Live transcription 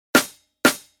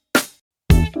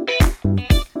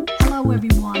Hello,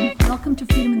 everyone. Welcome to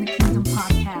Freedom in the Kingdom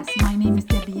podcast. My name is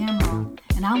Debbie Amron,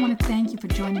 and I want to thank you for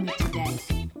joining me today.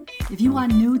 If you are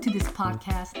new to this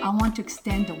podcast, I want to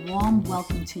extend a warm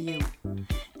welcome to you.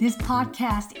 This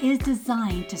podcast is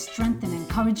designed to strengthen and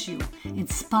encourage you,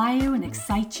 inspire and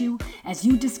excite you as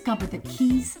you discover the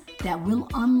keys that will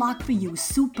unlock for you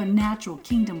supernatural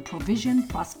kingdom provision,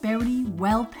 prosperity,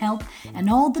 wealth, health, and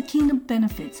all the kingdom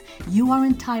benefits you are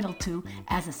entitled to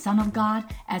as a son of God,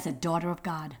 as a daughter of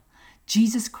God.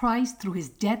 Jesus Christ, through his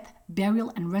death,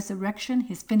 burial, and resurrection,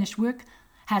 his finished work,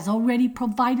 has already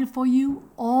provided for you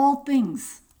all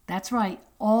things. That's right,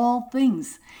 all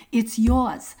things. It's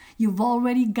yours. You've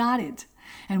already got it.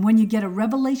 And when you get a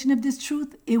revelation of this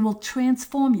truth, it will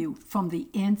transform you from the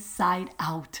inside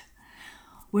out.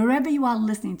 Wherever you are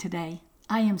listening today,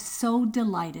 I am so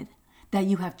delighted that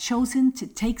you have chosen to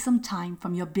take some time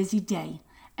from your busy day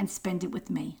and spend it with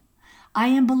me. I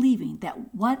am believing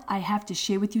that what I have to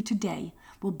share with you today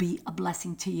will be a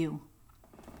blessing to you.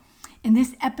 In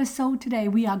this episode today,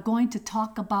 we are going to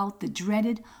talk about the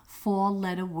dreaded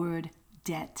four-letter word,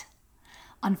 debt.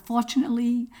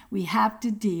 Unfortunately, we have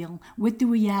to deal with the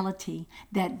reality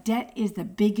that debt is the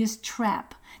biggest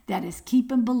trap that is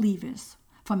keeping believers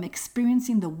from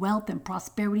experiencing the wealth and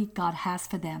prosperity God has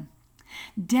for them.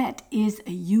 Debt is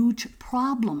a huge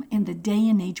problem in the day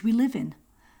and age we live in.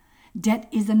 Debt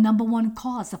is the number one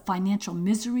cause of financial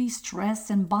misery,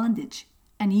 stress, and bondage,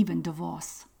 and even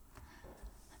divorce.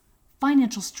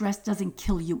 Financial stress doesn't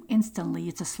kill you instantly.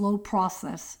 It's a slow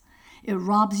process. It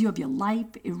robs you of your life.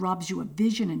 It robs you of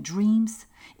vision and dreams.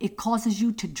 It causes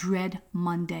you to dread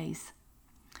Mondays.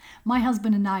 My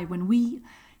husband and I, when we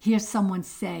hear someone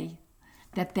say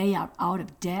that they are out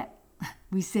of debt,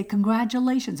 we say,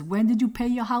 congratulations, when did you pay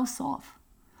your house off?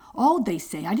 Oh, they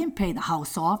say, I didn't pay the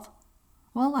house off.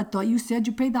 Well, I thought you said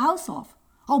you paid the house off.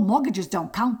 Oh, mortgages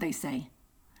don't count, they say.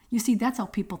 You see, that's how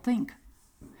people think.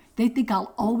 They think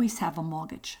I'll always have a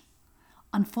mortgage.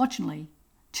 Unfortunately,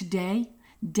 today,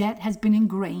 debt has been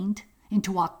ingrained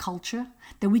into our culture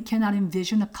that we cannot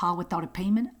envision a car without a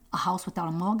payment, a house without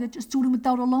a mortgage, a student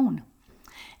without a loan.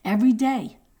 Every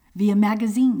day, via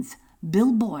magazines,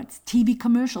 billboards, TV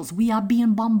commercials, we are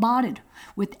being bombarded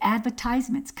with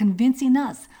advertisements convincing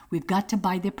us we've got to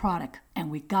buy their product and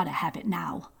we've got to have it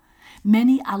now.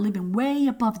 Many are living way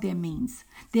above their means.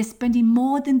 They're spending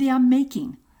more than they are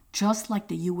making, just like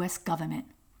the U.S. government.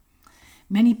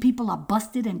 Many people are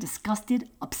busted and disgusted,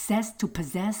 obsessed to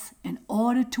possess in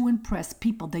order to impress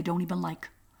people they don't even like,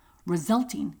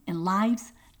 resulting in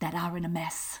lives that are in a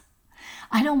mess.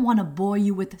 I don't want to bore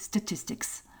you with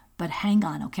statistics, but hang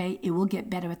on, okay? It will get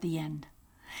better at the end.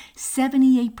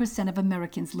 78% of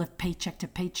Americans live paycheck to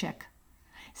paycheck.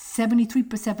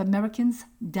 73% of Americans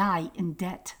die in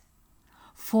debt.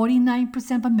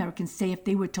 49% of Americans say if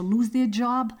they were to lose their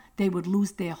job, they would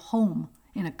lose their home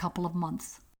in a couple of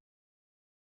months.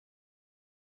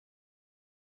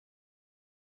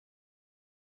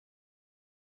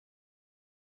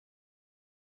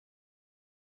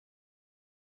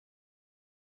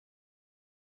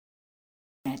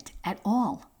 At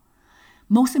all.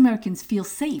 Most Americans feel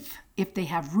safe if they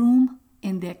have room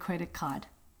in their credit card.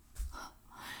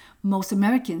 Most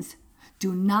Americans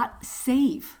do not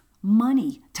save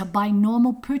money to buy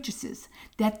normal purchases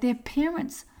that their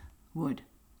parents would.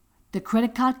 The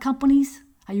credit card companies,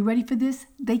 are you ready for this?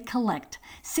 They collect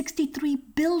 $63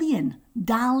 billion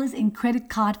in credit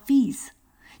card fees.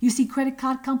 You see, credit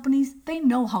card companies, they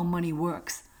know how money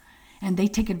works, and they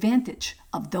take advantage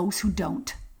of those who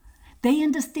don't. They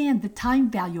understand the time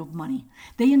value of money.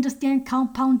 They understand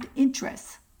compound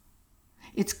interest.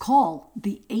 It's called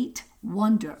the eighth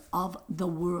wonder of the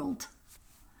world.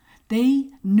 They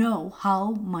know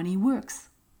how money works.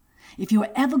 If you're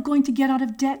ever going to get out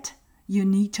of debt, you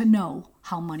need to know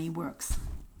how money works.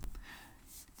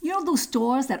 You know those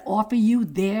stores that offer you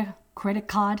their credit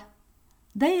card?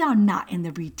 They are not in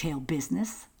the retail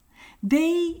business.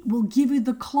 They will give you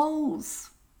the clothes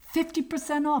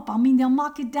 50% off. They'll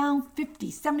mark it down 50,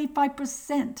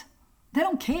 75%. They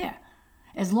don't care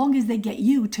as long as they get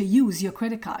you to use your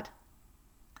credit card.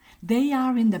 They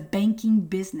are in the banking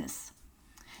business.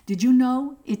 Did you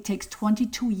know it takes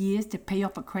 22 years to pay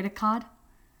off a credit card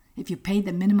if you pay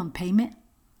the minimum payment?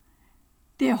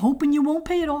 They're hoping you won't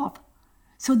pay it off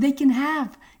so they can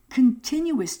have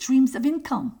continuous streams of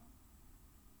income.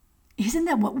 Isn't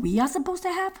that what we are supposed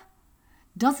to have?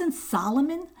 Doesn't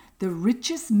Solomon, the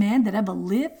richest man that ever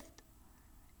lived,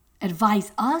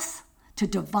 advise us to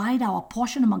divide our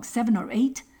portion among 7 or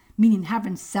 8, meaning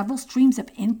having several streams of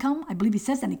income? I believe he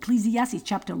says that in Ecclesiastes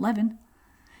chapter 11.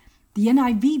 The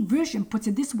NIV version puts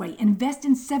it this way: invest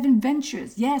in 7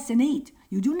 ventures, yes, and 8.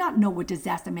 You do not know what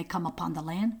disaster may come upon the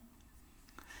land.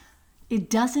 It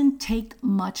doesn't take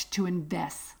much to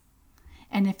invest.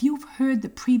 And if you've heard the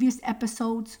previous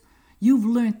episodes, you've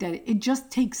learned that it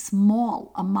just takes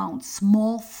small amounts,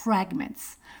 small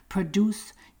fragments,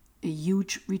 produce a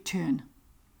huge return.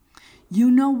 You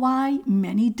know why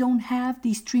many don't have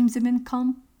these streams of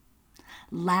income?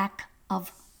 Lack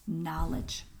of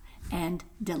knowledge and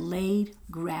delayed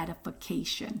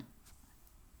gratification.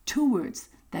 2 words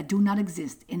that do not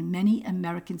exist in many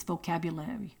Americans'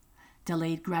 vocabulary.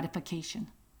 Delayed gratification.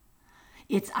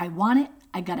 It's I want it,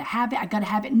 I gotta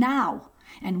have it now.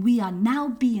 And we are now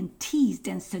being teased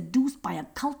and seduced by a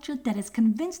culture that has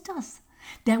convinced us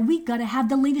that we gotta have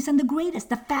the latest and the greatest,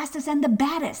 the fastest and the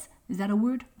baddest. Is that a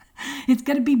word? It's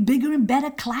gotta be bigger and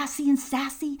better, classy and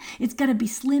sassy. It's gotta be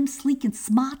slim, sleek, and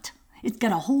smart. It's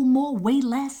gotta hold more, weigh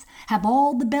less, have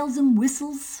all the bells and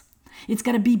whistles. It's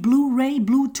gotta be Blu-ray,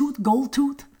 Bluetooth, gold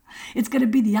tooth. It's going to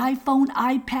be the iPhone,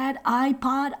 iPad,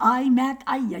 iPod, iMac,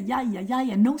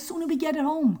 and no sooner we get it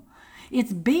home.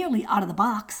 It's barely out of the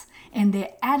box, and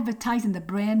they're advertising the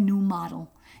brand new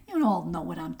model. You all know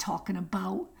what I'm talking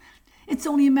about. It's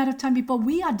only a matter of time before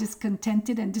we are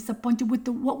discontented and disappointed with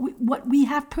what we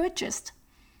have purchased.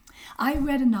 I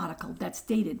read an article that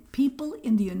stated people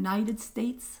in the United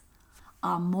States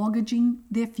are mortgaging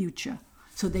their future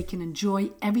so they can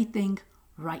enjoy everything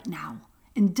right now,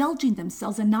 indulging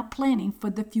themselves and not planning for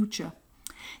the future.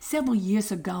 Several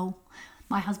years ago,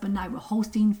 my husband and I were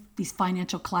hosting these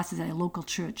financial classes at a local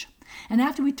church. And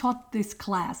after we taught this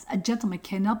class, a gentleman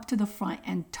came up to the front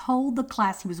and told the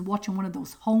class he was watching one of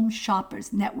those home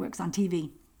shoppers networks on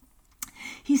TV.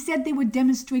 He said they were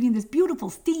demonstrating this beautiful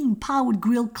steam-powered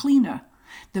grill cleaner,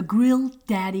 the Grill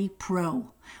Daddy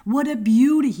Pro. What a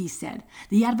beauty, he said.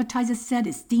 The advertiser said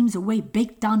it steams away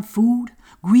baked-on food,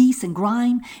 grease, and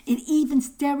grime. It even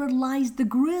sterilized the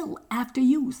grill after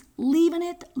use, leaving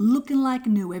it looking like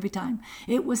new every time.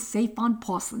 It was safe on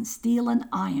porcelain, steel, and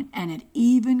iron, and it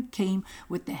even came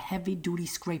with the heavy-duty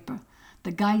scraper.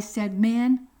 The guy said,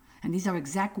 man, and these are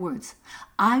exact words,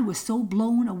 I was so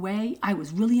blown away, I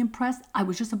was really impressed, I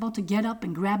was just about to get up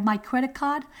and grab my credit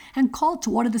card and call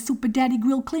to order the Super Daddy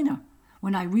grill cleaner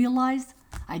when I realized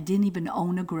I didn't even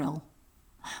own a grill.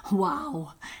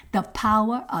 Wow, the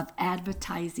power of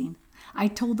advertising. I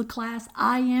told the class,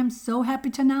 I am so happy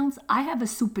to announce I have a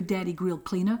Super Daddy grill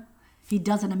cleaner. He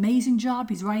does an amazing job.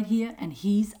 He's right here, and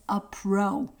he's a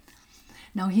pro.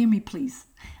 Now hear me, please.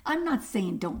 I'm not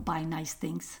saying don't buy nice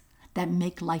things that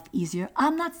make life easier.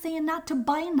 I'm not saying not to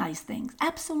buy nice things.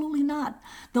 Absolutely not.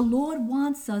 The Lord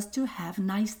wants us to have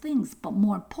nice things, but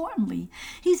more importantly,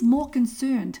 He's more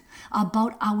concerned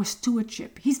about our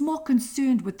stewardship. He's more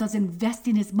concerned with us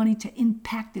investing His money to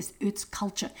impact this earth's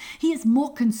culture. He is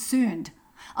more concerned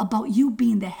about you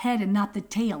being the head and not the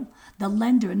tail, the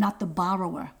lender and not the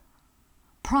borrower.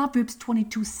 Proverbs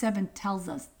 22:7 tells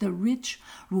us, the rich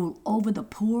rule over the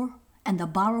poor, and the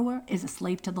borrower is a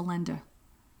slave to the lender.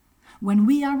 When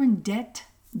we are in debt,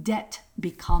 debt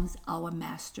becomes our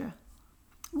master.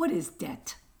 What is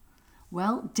debt?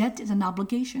 Well, debt is an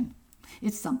obligation.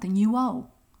 It's something you owe.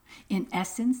 In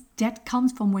essence, debt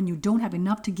comes from when you don't have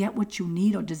enough to get what you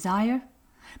need or desire,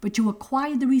 but you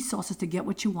acquire the resources to get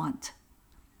what you want.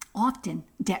 Often,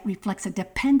 debt reflects a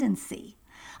dependency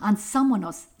on someone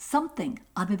or something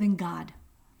other than God.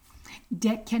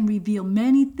 Debt can reveal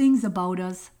many things about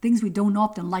us, things we don't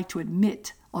often like to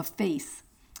admit or face.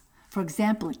 For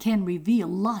example, it can reveal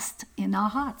lust in our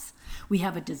hearts. We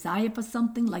have a desire for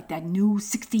something like that new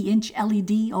 60-inch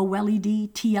LED,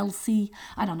 OLED, TLC.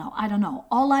 I don't know.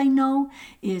 All I know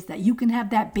is that you can have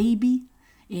that baby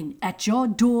at your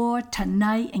door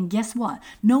tonight, and guess what?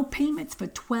 No payments for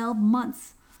 12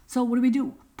 months. So what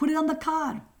do? Put it on the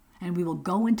card, and we will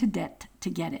go into debt to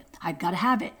get it. I gotta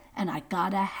have it, and I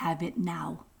gotta have it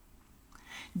now.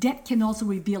 Debt can also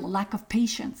reveal a lack of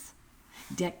patience.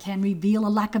 Debt can reveal a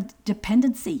lack of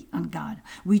dependency on God.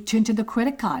 We turn to the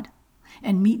credit card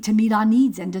and to meet our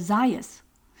needs and desires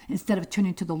instead of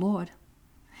turning to the Lord.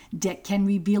 Debt can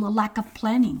reveal a lack of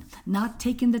planning, not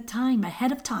taking the time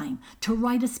ahead of time to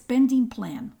write a spending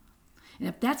plan. And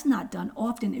if that's not done,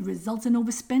 often it results in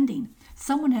overspending.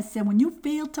 Someone has said, when you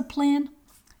fail to plan,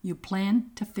 you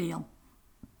plan to fail.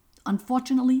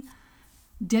 Unfortunately,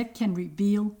 debt can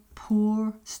reveal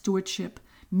poor stewardship,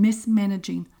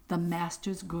 mismanaging the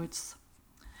master's goods.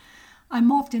 I'm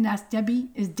often asked, Debbie,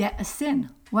 is debt a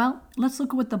sin? Well, let's look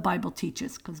at what the Bible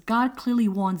teaches, because God clearly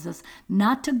warns us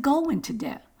not to go into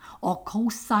debt or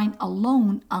co-sign a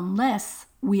loan unless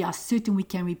we are certain we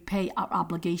can repay our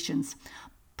obligations.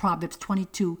 Proverbs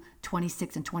 22,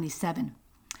 26 and 27.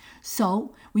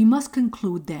 So we must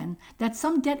conclude then that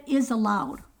some debt is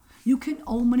allowed. You can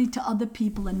owe money to other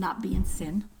people and not be in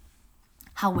sin.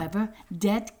 However,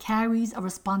 debt carries a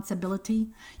responsibility.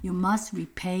 You must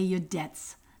repay your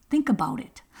debts. Think about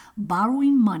it.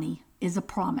 Borrowing money is a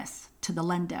promise to the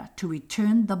lender to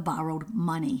return the borrowed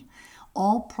money.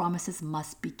 All promises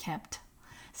must be kept.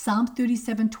 Psalm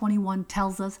 37:21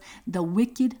 tells us, the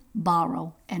wicked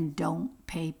borrow and don't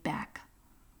pay back.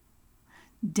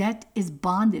 Debt is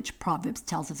bondage, Proverbs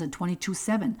tells us in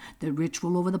 22:7. The rich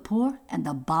rule over the poor, and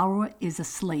the borrower is a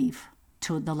slave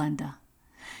to the lender.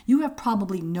 You have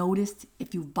probably noticed,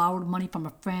 if you've borrowed money from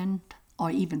a friend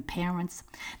or even parents,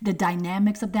 the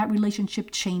dynamics of that relationship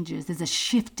changes. There's a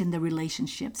shift in the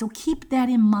relationship. So keep that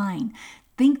in mind.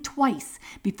 Think twice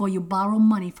before you borrow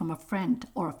money from a friend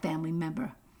or a family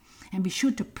member. And be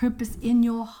sure to purpose in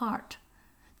your heart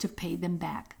to pay them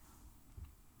back.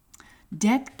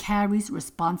 Debt carries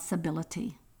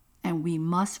responsibility, and we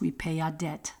must repay our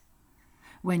debt.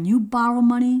 When you borrow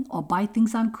money or buy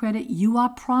things on credit, you are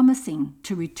promising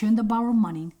to return the borrowed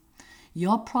money.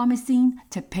 You're promising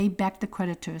to pay back the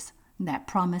creditors. That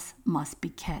promise must be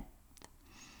kept.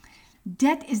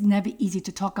 Debt is never easy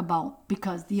to talk about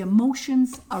because the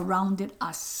emotions around it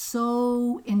are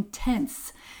so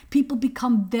intense. People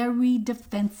become very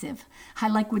defensive. I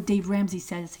like what Dave Ramsey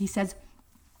says. He says,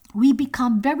 we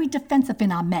become very defensive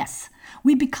in our mess.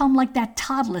 We become like that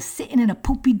toddler sitting in a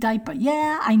poopy diaper.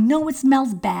 Yeah, I know it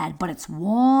smells bad, but it's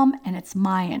warm and it's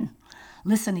mine.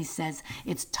 Listen, he says,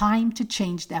 it's time to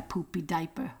change that poopy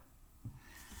diaper.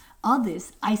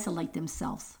 Others isolate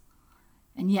themselves,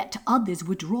 and yet others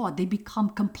withdraw. They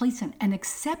become complacent and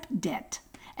accept debt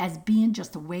as being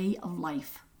just a way of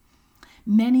life.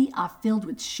 Many are filled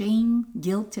with shame,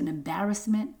 guilt, and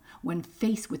embarrassment when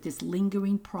faced with this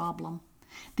lingering problem.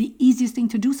 The easiest thing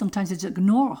to do sometimes is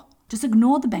ignore. Just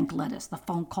ignore the bank letters, the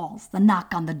phone calls, the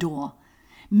knock on the door.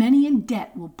 Many in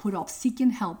debt will put off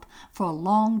seeking help for a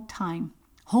long time,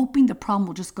 hoping the problem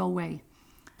will just go away.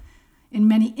 In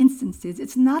many instances,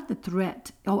 it's not the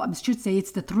threat,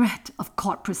 it's the threat of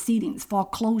court proceedings,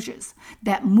 foreclosures,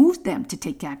 that moves them to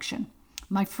take action.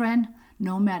 My friend,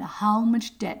 no matter how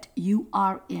much debt you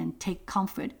are in, take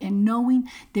comfort in knowing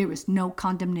there is no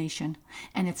condemnation.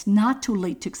 And it's not too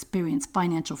late to experience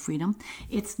financial freedom.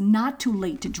 It's not too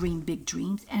late to dream big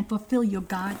dreams and fulfill your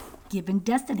God-given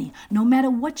destiny. No matter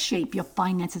what shape your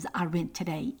finances are in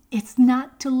today, it's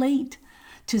not too late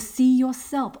to see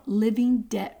yourself living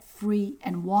debt-free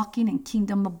and walking in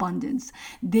kingdom abundance.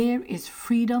 There is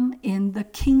freedom in the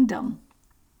kingdom.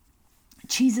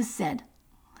 Jesus said,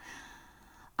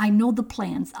 I know the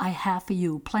plans I have for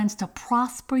you, plans to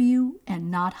prosper you and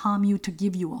not harm you, to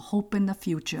give you a hope in the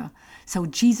future. So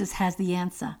Jesus has the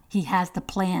answer. He has the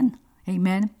plan.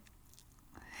 Amen.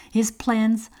 His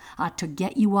plans are to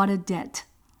get you out of debt.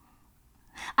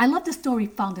 I love the story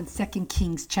found in 2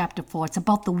 Kings chapter 4. It's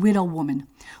about the widow woman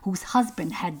whose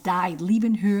husband had died,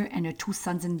 leaving her and her 2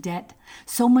 sons in debt.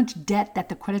 So much debt that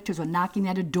the creditors were knocking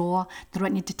at her door,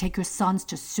 threatening to take her sons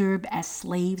to serve as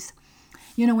slaves.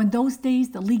 You know, in those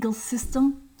days, the legal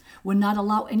system would not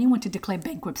allow anyone to declare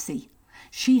bankruptcy.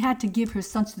 She had to give her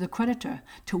sons to the creditor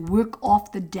to work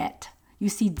off the debt. You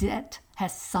see, debt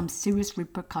has some serious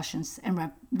repercussions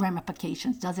and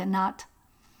ramifications, does it not?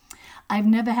 I've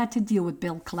never had to deal with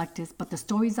bill collectors, but the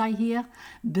stories I hear,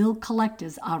 bill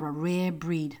collectors are a rare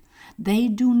breed. They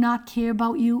do not care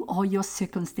about you or your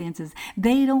circumstances.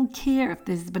 They don't care if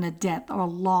there's been a death or a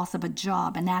loss of a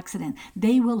job, an accident.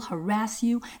 They will harass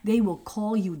you. They will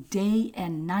call you day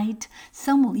and night.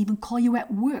 Some will even call you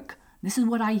at work. This is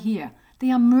what I hear. They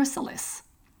are merciless.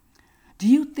 Do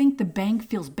you think the bank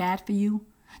feels bad for you?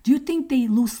 Do you think they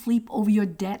lose sleep over your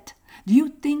debt? Do you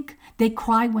think they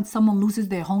cry when someone loses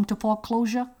their home to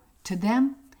foreclosure? To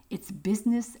them, it's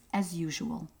business as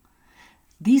usual.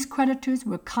 These creditors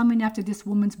were coming after this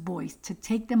woman's boys to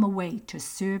take them away to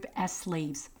serve as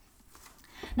slaves.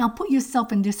 Now put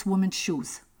yourself in this woman's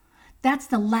shoes. That's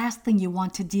the last thing you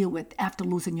want to deal with after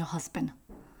losing your husband.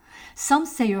 Some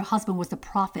say her husband was the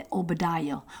prophet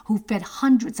Obadiah, who fed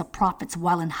hundreds of prophets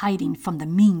while in hiding from the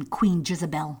mean Queen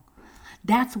Jezebel.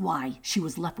 That's why she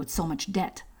was left with so much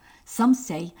debt. Some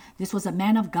say this was a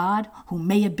man of God who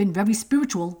may have been very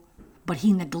spiritual, but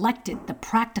he neglected the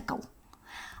practical.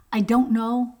 I don't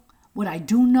know. What I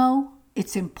do know,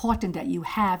 it's important that you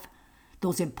have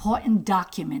those important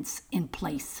documents in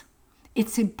place.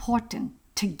 It's important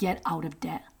to get out of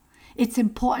debt. It's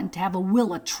important to have a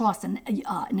will, a trust, and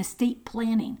an estate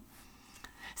planning.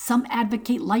 Some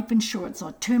advocate life insurance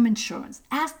or term insurance.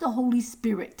 Ask the Holy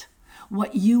Spirit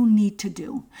what you need to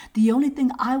do. The only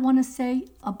thing I want to say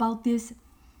about this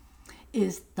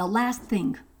is the last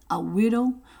thing a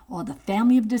widow or the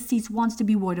family of deceased wants to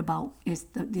be worried about is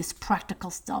this practical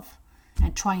stuff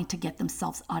and trying to get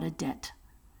themselves out of debt.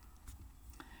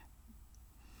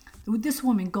 This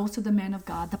woman goes to the man of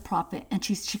God, the prophet, and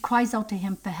she cries out to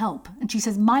him for help. And she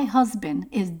says, my husband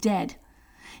is dead.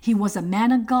 He was a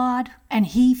man of God and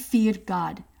he feared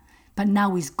God. But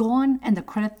now he's gone and the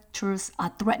creditors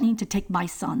are threatening to take my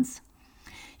sons.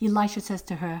 Elisha says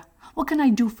to her, what can I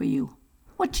do for you?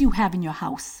 What do you have in your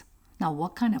house? Now,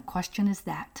 what kind of question is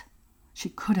that? She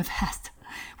could have asked,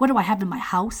 what do I have in my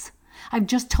house? I've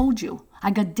just told you,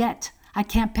 I got debt. I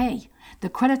can't pay. The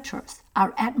creditors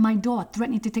are at my door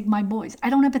threatening to take my boys. I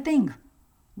don't have a thing.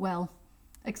 Well,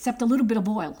 except a little bit of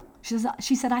oil.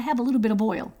 She said, I have a little bit of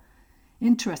oil.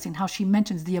 Interesting how she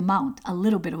mentions the amount, a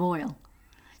little bit of oil.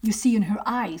 You see, in her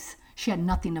eyes, she had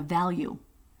nothing of value.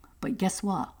 But guess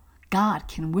what? God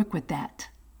can work with that.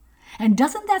 And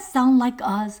doesn't that sound like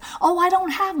us? Oh, I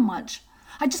don't have much.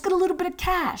 I just got a little bit of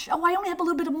cash. Oh, I only have a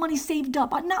little bit of money saved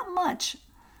up. Not much.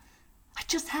 I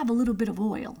just have a little bit of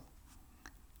oil.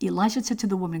 Elisha said to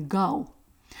the woman, go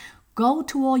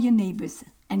to all your neighbors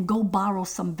and go borrow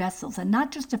some vessels, and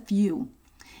not just a few.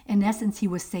 In essence, he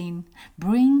was saying,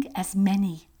 bring as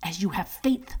many as you have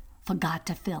faith for God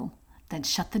to fill, then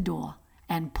shut the door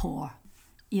and pour.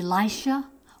 Elisha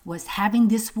was having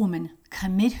this woman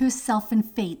commit herself in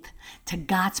faith to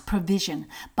God's provision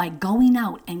by going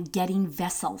out and getting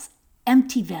vessels,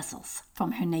 empty vessels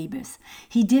from her neighbors.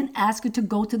 He didn't ask her to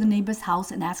go to the neighbor's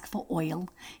house and ask for oil.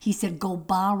 He said, go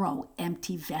borrow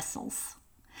empty vessels.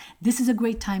 This is a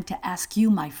great time to ask you,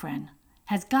 my friend,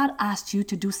 has God asked you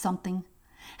to do something?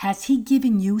 Has he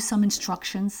given you some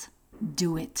instructions?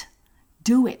 Do it.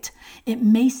 Do it. It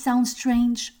may sound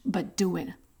strange, but do it.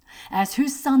 As her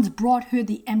sons brought her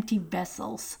the empty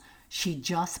vessels, she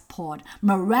just poured.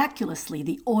 Miraculously,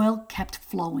 the oil kept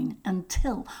flowing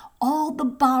until all the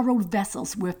borrowed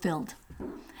vessels were filled.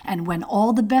 And when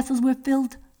all the vessels were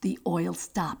filled, the oil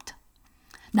stopped.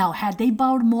 Now, had they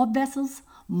borrowed more vessels,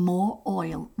 more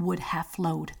oil would have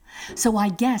flowed. So I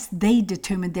guess they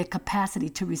determined their capacity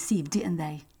to receive, didn't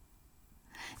they?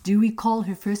 Do you recall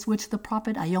her first words to the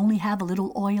prophet? I only have a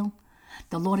little oil.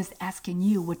 The Lord is asking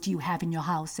you, what do you have in your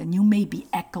house? And you may be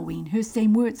echoing her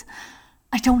same words.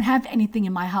 I don't have anything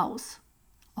in my house.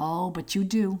 Oh, but you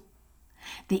do.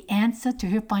 The answer to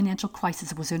her financial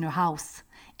crisis was in her house.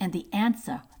 And the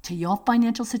answer to your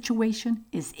financial situation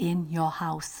is in your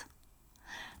house.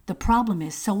 The problem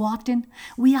is, so often,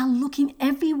 we are looking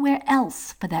everywhere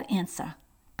else for that answer.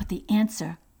 But the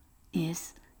answer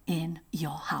is in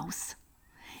your house.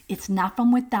 It's not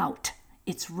from without.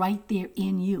 It's right there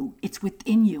in you. It's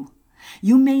within you.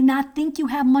 You may not think you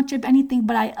have much of anything,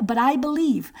 but I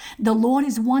believe the Lord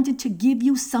has wanted to give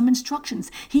you some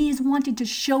instructions. He has wanted to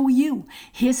show you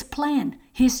his plan,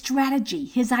 his strategy,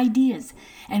 his ideas.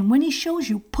 And when he shows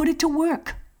you, put it to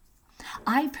work.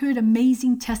 I've heard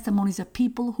amazing testimonies of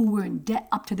people who were in debt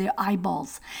up to their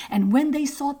eyeballs. And when they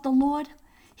sought the Lord,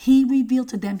 he revealed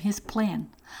to them his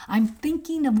plan. I'm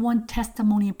thinking of one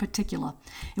testimony in particular.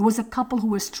 It was a couple who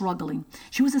were struggling.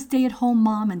 She was a stay-at-home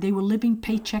mom and they were living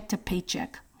paycheck to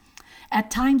paycheck.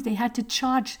 At times they had to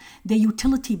charge their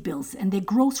utility bills and their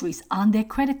groceries on their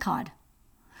credit card.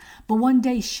 But one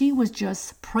day she was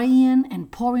just praying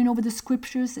and poring over the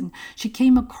scriptures, and she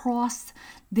came across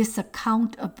this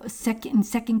account of in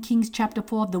 2 Kings chapter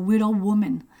 4 of the widow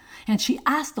woman. And she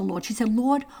asked the Lord, she said,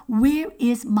 Lord, where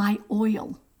is my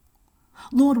oil?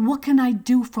 Lord, what can I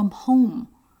do from home?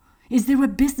 Is there a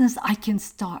business I can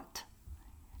start?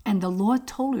 And the Lord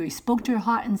told her, he spoke to her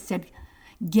heart and said,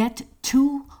 get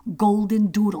 2 golden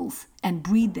doodles and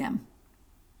breed them.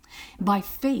 By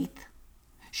faith,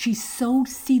 she sowed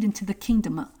seed into the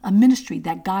kingdom, a ministry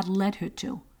that God led her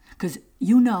to. Because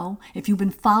you know, if you've been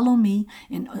following me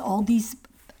in all these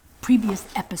previous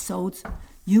episodes,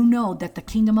 you know that the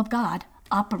kingdom of God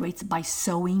operates by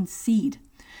sowing seed.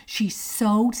 She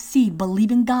sowed seed,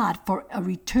 believing God for a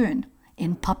return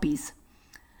in puppies.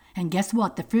 And guess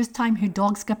what? The first time her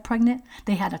dogs got pregnant,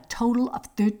 they had a total of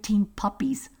 13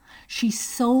 puppies. She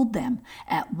sold them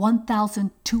at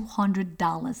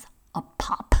 $1,200 a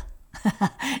pop.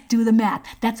 Do the math.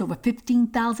 That's over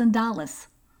 $15,000.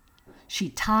 She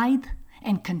tithed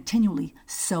and continually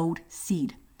sowed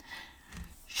seed.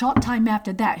 Short time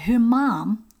after that, her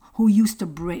mom, who used to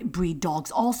breed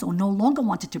dogs, also no longer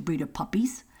wanted to breed her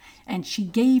puppies, and she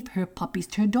gave her puppies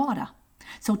to her daughter.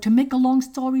 So to make a long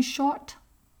story short,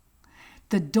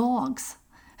 the dogs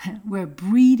were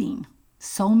breeding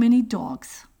so many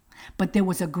dogs, but there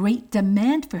was a great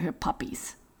demand for her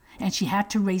puppies, and she had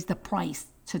to raise the price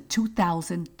to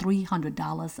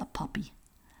 $2,300 a puppy.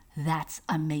 That's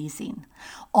amazing.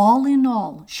 All in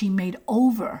all, she made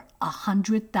over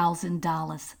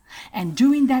 $100,000. And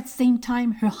during that same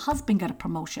time, her husband got a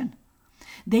promotion.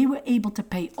 They were able to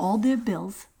pay all their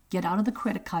bills, get out of the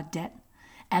credit card debt,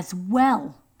 as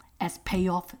well as pay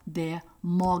off their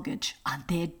mortgage on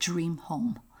their dream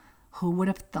home. Who would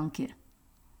have thunk it?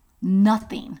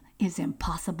 Nothing is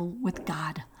impossible with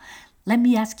God. Let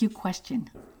me ask you a question.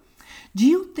 Do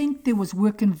you think there was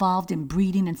work involved in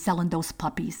breeding and selling those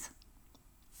puppies?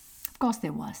 Of course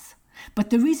there was. But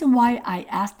the reason why I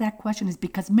ask that question is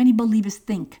because many believers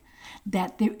think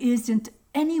that there isn't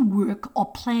any work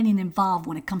or planning involved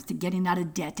when it comes to getting out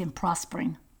of debt and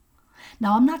prospering.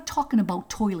 Now, I'm not talking about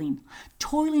toiling.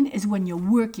 Toiling is when you're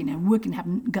working and working,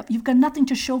 you've got nothing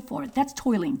to show for it. That's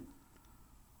toiling.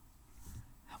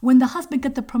 When the husband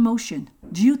got the promotion,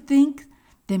 do you think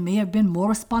there may have been more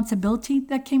responsibility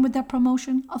that came with that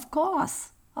promotion? Of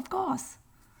course.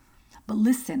 But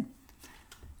listen,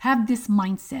 have this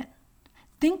mindset.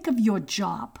 Think of your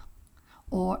job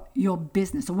or your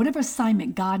business or whatever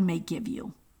assignment God may give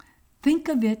you. Think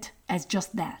of it as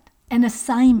just that, an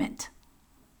assignment.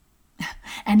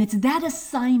 And it's that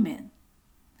assignment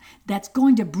that's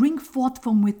going to bring forth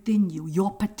from within you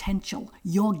your potential,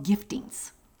 your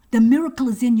giftings. The miracle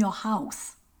is in your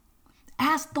house.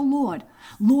 Ask the Lord,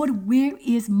 Lord, where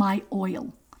is my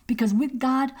oil? Because with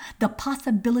God, the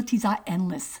possibilities are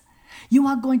endless. You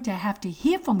are going to have to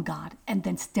hear from God and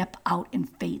then step out in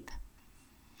faith.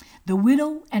 The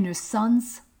widow and her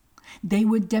sons, they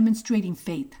were demonstrating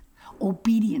faith,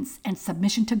 obedience, and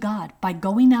submission to God by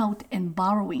going out and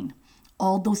borrowing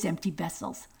all those empty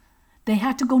vessels. They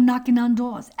had to go knocking on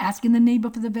doors, asking the neighbor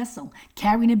for the vessel,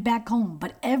 carrying it back home.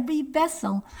 But every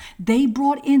vessel they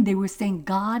brought in, they were saying,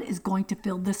 God is going to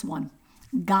fill this one.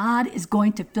 God is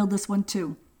going to fill this one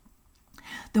too.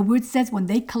 The word says when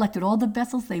they collected all the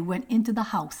vessels, they went into the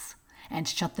house and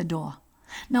shut the door.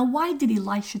 Now, why did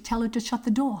Elisha tell her to shut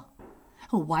the door?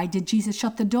 Why did Jesus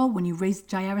shut the door when he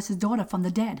raised Jairus' daughter from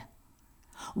the dead?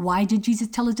 Why did Jesus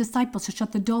tell his disciples to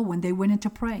shut the door when they went in to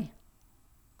pray?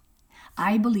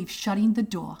 I believe shutting the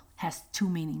door has two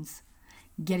meanings.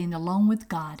 Getting alone with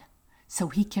God so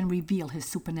he can reveal his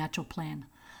supernatural plan.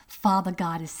 Father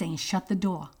God is saying, shut the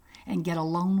door and get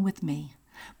alone with me.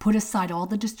 Put aside all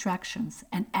the distractions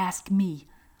and ask me,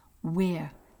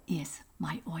 where is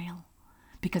my oil?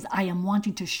 Because I am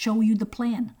wanting to show you the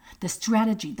plan, the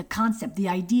strategy, the concept, the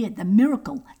idea, the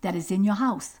miracle that is in your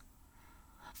house.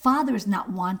 Father is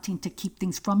not wanting to keep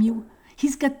things from you.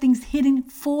 He's got things hidden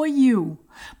for you.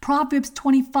 Proverbs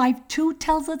 25:2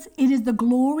 tells us it is the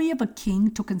glory of a king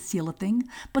to conceal a thing,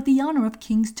 but the honor of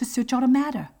kings to search out a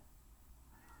matter.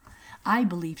 I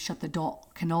believe shut the door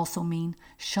can also mean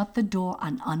shut the door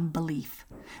on unbelief.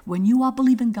 When you are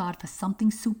believing God for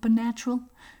something supernatural,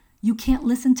 you can't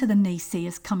listen to the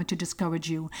naysayers coming to discourage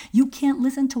you. You can't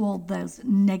listen to all those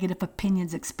negative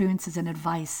opinions, experiences, and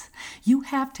advice. You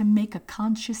have to make a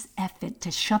conscious effort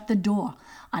to shut the door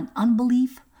on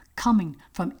unbelief coming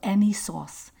from any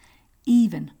source,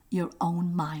 even your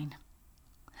own mind.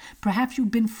 Perhaps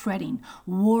you've been fretting,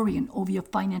 worrying over your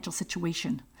financial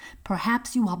situation.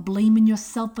 Perhaps you are blaming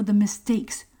yourself for the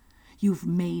mistakes you've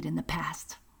made in the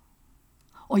past.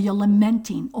 Or you're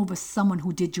lamenting over someone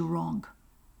who did you wrong.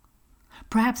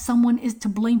 Perhaps someone is to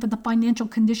blame for the financial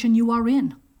condition you are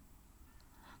in.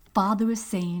 Father is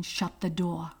saying, shut the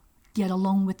door. Get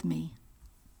alone with me.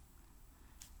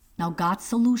 Now, God's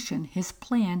solution, his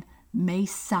plan, may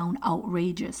sound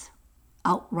outrageous,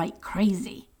 outright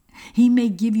crazy. He may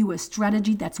give you a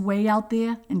strategy that's way out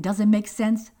there and doesn't make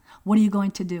sense. What are you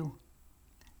going to do?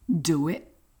 Do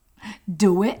it.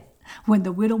 Do it. When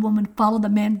the widow woman followed the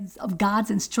man of God's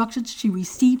instructions, she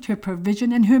received her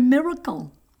provision and her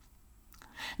miracle.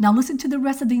 Now listen to the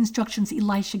rest of the instructions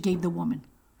Elisha gave the woman.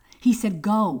 He said,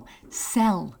 go,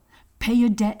 sell, pay your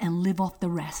debt, and live off the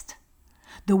rest.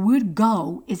 The word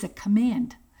go is a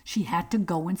command. She had to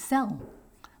go and sell.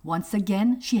 Once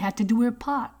again, she had to do her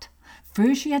part.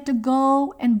 First, she had to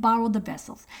go and borrow the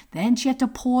vessels. Then she had to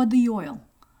pour the oil.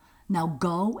 Now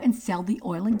go and sell the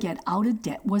oil and get out of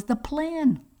debt was the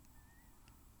plan.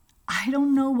 I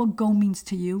don't know what go means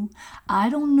to you. I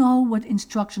don't know what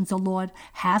instructions the Lord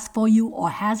has for you or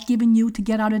has given you to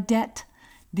get out of debt.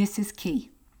 This is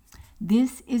key.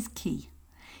 This is key.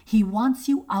 He wants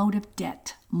you out of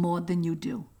debt more than you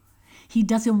do. He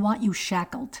doesn't want you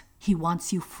shackled. He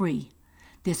wants you free.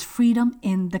 There's freedom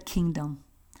in the kingdom.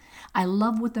 I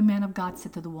love what the man of God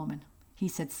said to the woman. He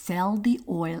said, sell the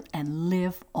oil and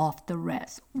live off the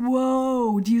rest.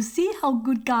 Whoa, do you see how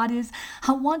good God is?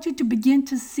 I want you to begin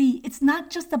to see it's not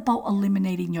just about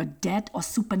eliminating your debt or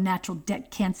supernatural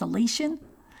debt cancellation.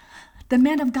 The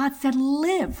man of God said,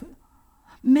 live.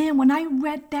 Man, when I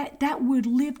read that word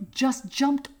live just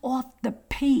jumped off the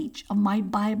page of my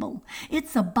Bible.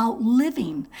 It's about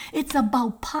living. It's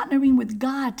about partnering with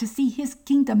God to see his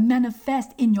kingdom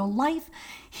manifest in your life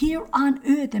here on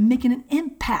earth and making an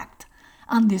impact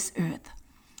on this earth.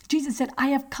 Jesus said, I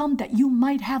have come that you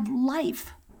might have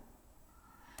life.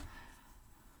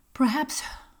 Perhaps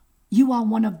you are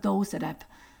one of those that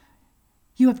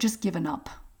you have just given up.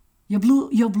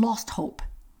 You've lost hope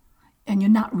and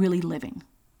you're not really living.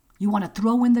 You want to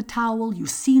throw in the towel. You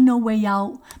see no way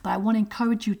out. But I want to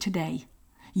encourage you today.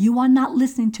 You are not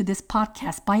listening to this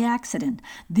podcast by accident.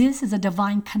 This is a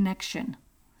divine connection.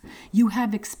 You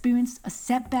have experienced a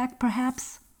setback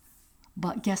perhaps.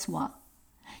 But guess what?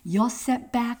 Your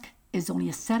setback is only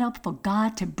a setup for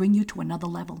God to bring you to another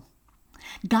level.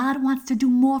 God wants to do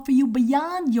more for you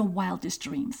beyond your wildest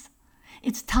dreams.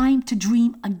 It's time to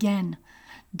dream again.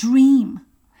 Dream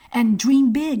and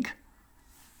dream big.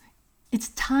 It's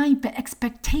time for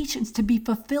expectations to be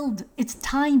fulfilled. It's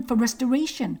time for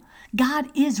restoration. God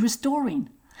is restoring.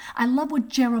 I love what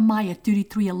Jeremiah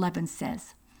 33:11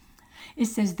 says. It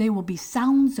says, there will be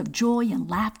sounds of joy and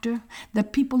laughter, the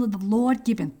people of the Lord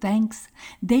giving thanks.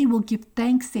 They will give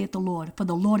thanks, saith the Lord, for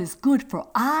the Lord is good, for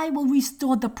I will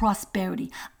restore the prosperity.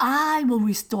 I will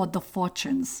restore the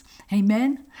fortunes.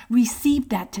 Amen? Receive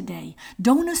that today.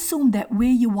 Don't assume that where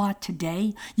you are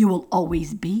today, you will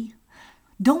always be.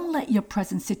 Don't let your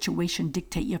present situation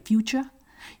dictate your future.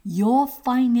 Your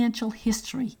financial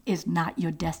history is not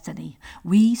your destiny.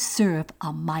 We serve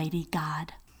a mighty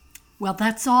God. Well,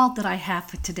 that's all that I have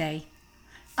for today.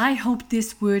 I hope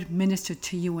this word ministered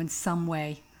to you in some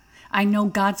way. I know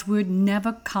God's word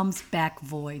never comes back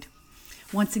void.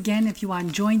 Once again, if you are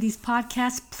enjoying these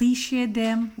podcasts, please share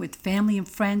them with family and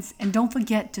friends, and don't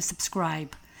forget to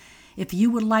subscribe. If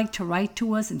you would like to write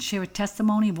to us and share a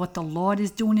testimony of what the Lord is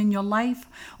doing in your life,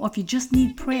 or if you just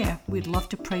need prayer, we'd love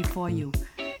to pray for you.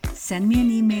 Send me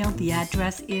an email. The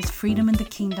address is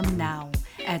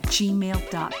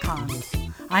freedominthekingdomnow@gmail.com.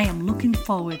 I am looking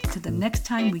forward to the next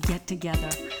time we get together.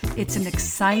 It's an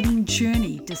exciting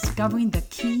journey discovering the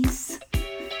keys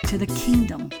to the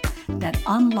kingdom that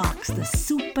unlocks the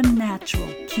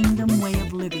supernatural kingdom way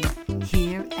of living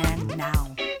here and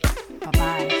now.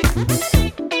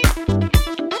 Bye-bye.